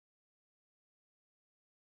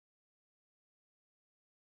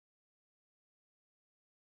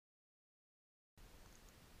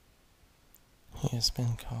He has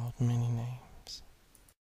been called many names.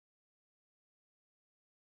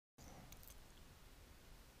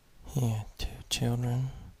 He had 2 children,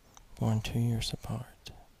 born 2 years apart,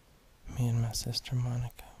 me and my sister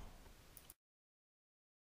Monica.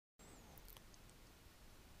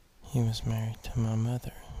 He was married to my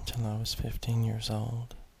mother until I was 15 years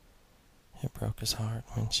old. It broke his heart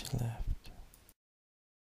when she left.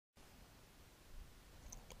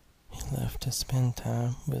 He left to spend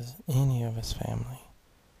time with any of his family.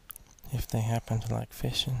 If they happened to like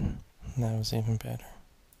fishing, that was even better.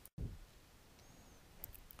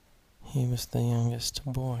 He was the youngest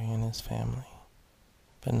boy in his family,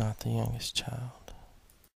 but not the youngest child.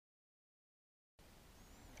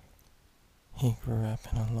 He grew up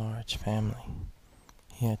in a large family.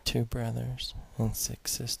 He had 2 brothers and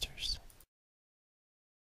 6 sisters.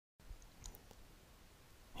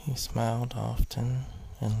 He smiled often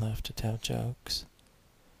and loved to tell jokes.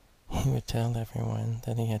 He would tell everyone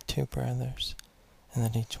that he had 2 brothers and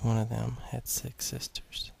that each one of them had 6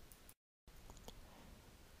 sisters.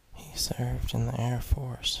 He served in the Air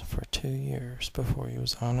Force for 2 years before he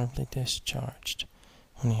was honorably discharged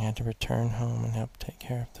when he had to return home and help take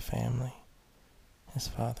care of the family. His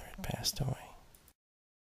father had passed away.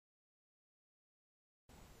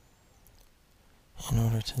 In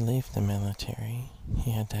order to leave the military,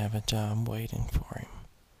 he had to have a job waiting for him.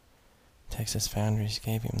 Texas Foundries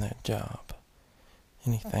gave him that job,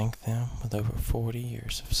 and he thanked them with over 40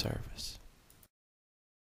 years of service.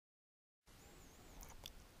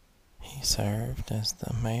 He served as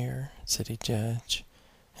the mayor, city judge,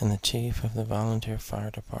 and the chief of the volunteer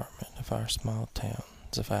fire department of our small town,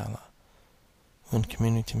 Zavala, when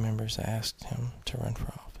community members asked him to run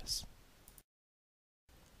for office.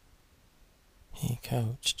 He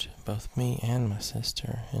coached both me and my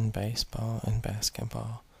sister in baseball and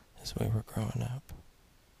basketball as we were growing up.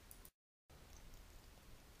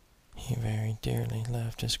 He very dearly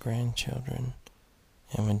loved his grandchildren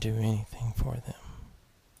and would do anything for them.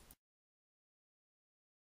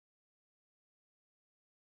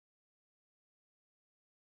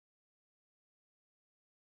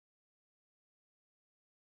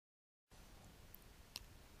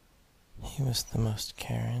 He was the most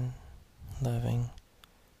caring, loving,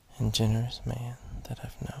 and generous man that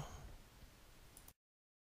I've known.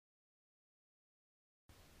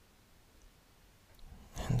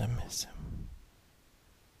 And I miss him.